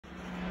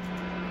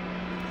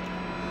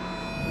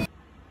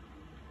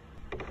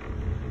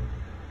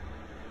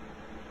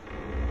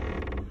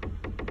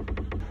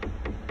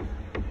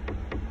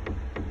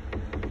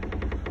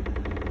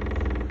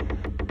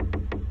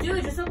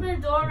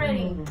the door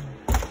already.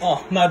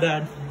 Oh, my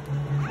bad.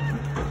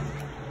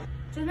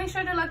 Just make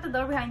sure to lock the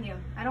door behind you.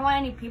 I don't want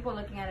any people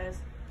looking at us.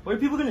 What are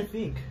people gonna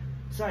think?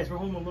 Besides, we're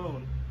home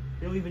alone.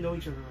 They don't even know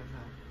each other right now.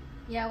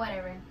 Yeah,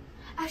 whatever.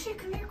 Actually,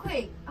 come here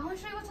quick. I want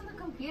to show you what's on the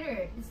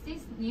computer. It's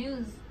this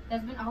news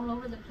that's been all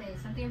over the place.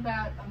 Something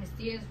about a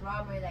mysterious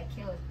robber that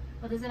killed,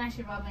 but doesn't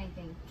actually rob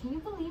anything. Can you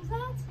believe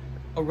that?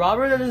 A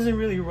robber that doesn't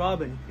really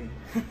rob anything.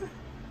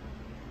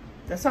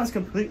 That sounds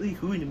completely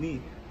hooey to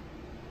me.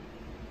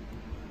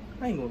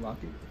 I ain't gonna lock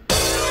it.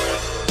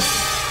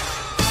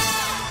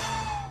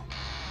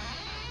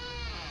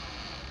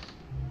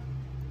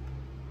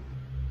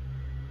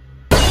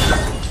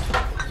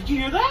 Did you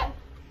hear that?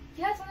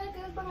 Yeah, something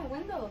goes by my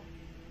window.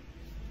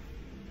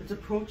 Let's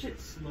approach it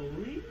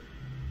slowly,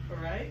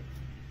 alright?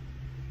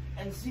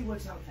 And see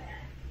what's out there.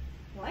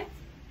 What?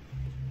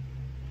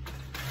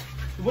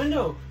 The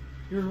window!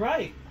 You're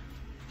right.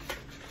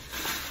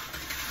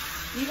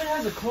 It even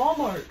has a claw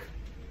mark.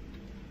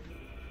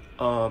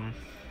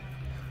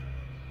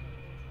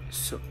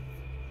 So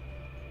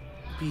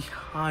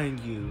behind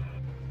you.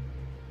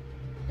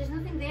 There's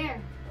nothing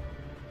there.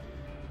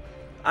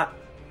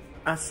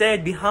 I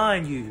said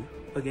behind you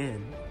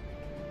again.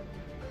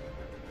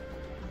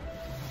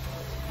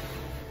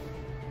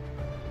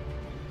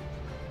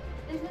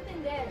 There's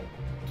nothing there.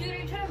 Dude, are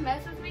you trying to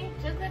mess with me?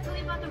 Just gonna tell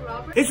you about the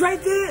robber? It's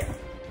right there!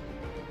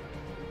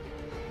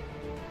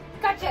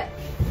 Gotcha!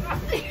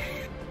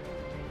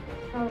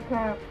 Oh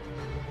crap.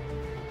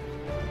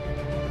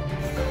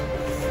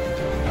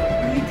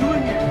 What are you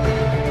doing here?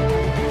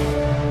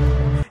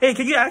 Hey,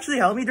 can you actually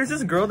help me? There's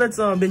this girl that's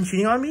been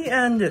cheating on me,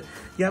 and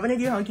you have an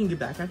idea how I can get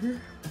back at her?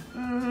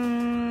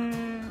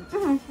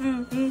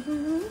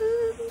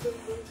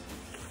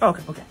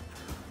 Okay.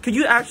 Could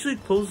you actually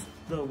close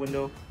the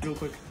window real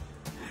quick?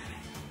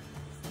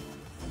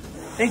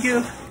 Thank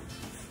you.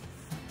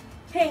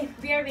 Hey,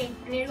 BRB,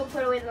 I need to go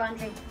put away the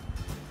laundry.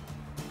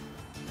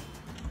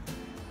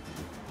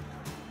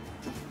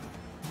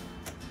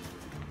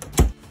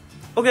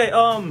 Okay,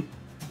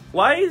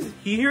 why is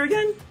he here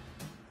again?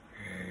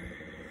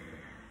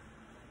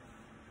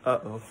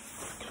 Uh-oh.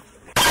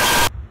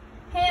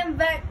 Hey, I'm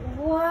back.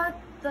 What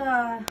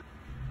the?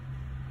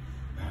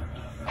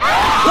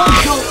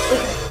 Oh, no!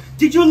 Okay.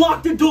 Did you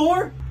lock the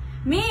door?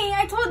 Me?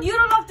 I told you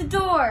to lock the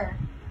door.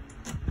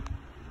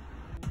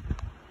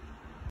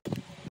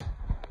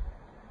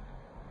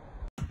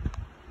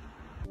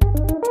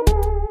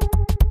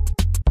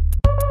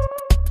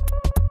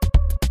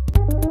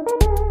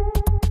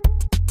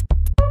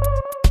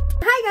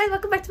 Hi guys,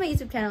 welcome back to my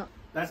YouTube channel.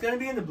 That's gonna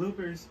be in the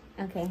bloopers.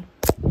 Okay.